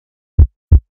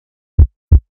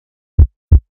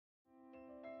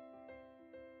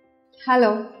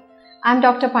Hello, I'm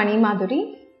Dr. Phani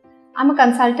Madhuri. I'm a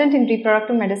consultant in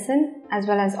reproductive medicine as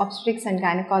well as obstetrics and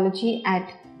gynecology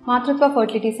at Matrutva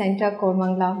Fertility Center,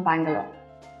 Kormangala, Bangalore.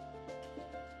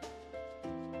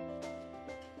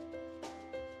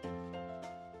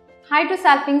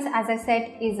 Hydrosalpinx, as I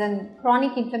said, is a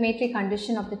chronic inflammatory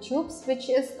condition of the tubes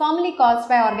which is commonly caused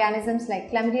by organisms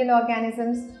like chlamydial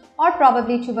organisms or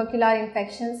probably tubercular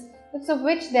infections, because of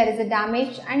which there is a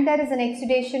damage and there is an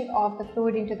exudation of the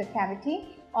fluid into the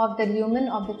cavity of the lumen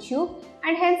of the tube,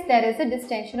 and hence there is a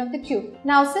distension of the tube.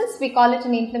 Now, since we call it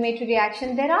an inflammatory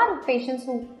reaction, there are patients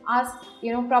who ask,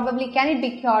 probably can it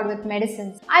be cured with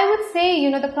medicines? I would say,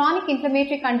 the chronic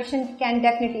inflammatory condition can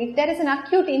definitely, if there is an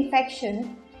acute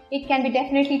infection, it can be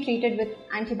definitely treated with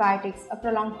antibiotics, a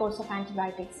prolonged course of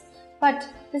antibiotics. But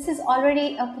this is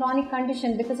already a chronic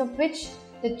condition because of which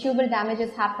the tubal damage has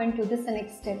happened to this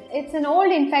extent. It's an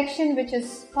old infection which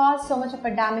has caused so much of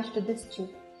a damage to this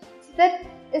tube. So there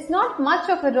is not much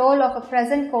of a role of a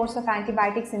present course of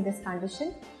antibiotics in this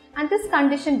condition. And this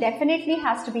condition definitely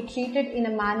has to be treated in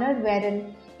a manner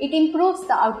wherein it improves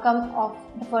the outcome of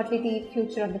the fertility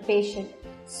future of the patient.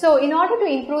 So in order to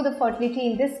improve the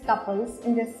fertility in this couples,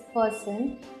 in this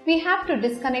person, we have to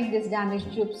disconnect these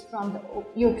damaged tubes from the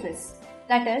uterus.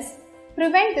 That is,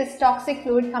 prevent this toxic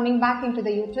fluid coming back into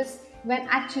the uterus when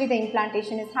actually the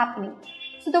implantation is happening.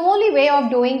 So the only way of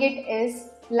doing it is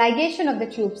ligation of the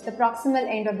tubes, the proximal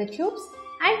end of the tubes,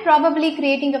 and probably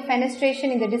creating a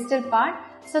fenestration in the distal part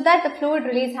so that the fluid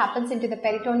release happens into the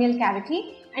peritoneal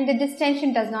cavity and the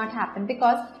distension does not happen,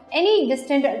 because any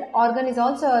distended organ is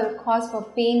also a cause for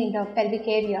pain in the pelvic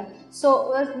area.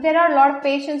 So there are a lot of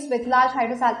patients with large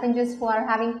hydrosalpinges who are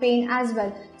having pain as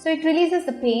well. So it releases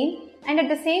the pain, and at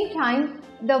the same time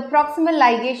the proximal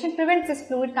ligation prevents this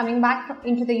fluid coming back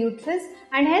into the uterus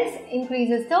and hence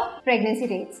increases the pregnancy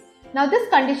rates. Now this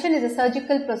condition is a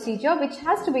surgical procedure which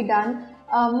has to be done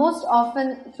most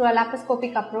often through a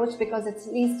laparoscopic approach because it's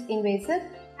least invasive,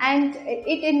 and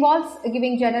it involves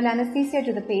giving general anesthesia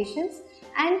to the patients,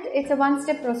 and it's a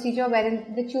one-step procedure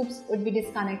wherein the tubes would be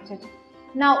disconnected.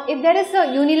 Now if there is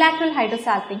a unilateral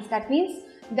hydrosalpinx, that means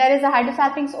there is a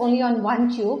hydrosalpinx only on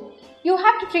one tube, you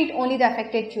have to treat only the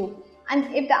affected tube,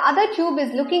 and if the other tube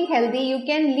is looking healthy, you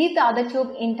can leave the other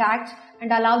tube intact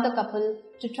and allow the couple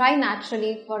to try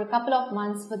naturally for a couple of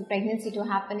months for the pregnancy to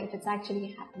happen if it's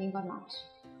actually happening or not.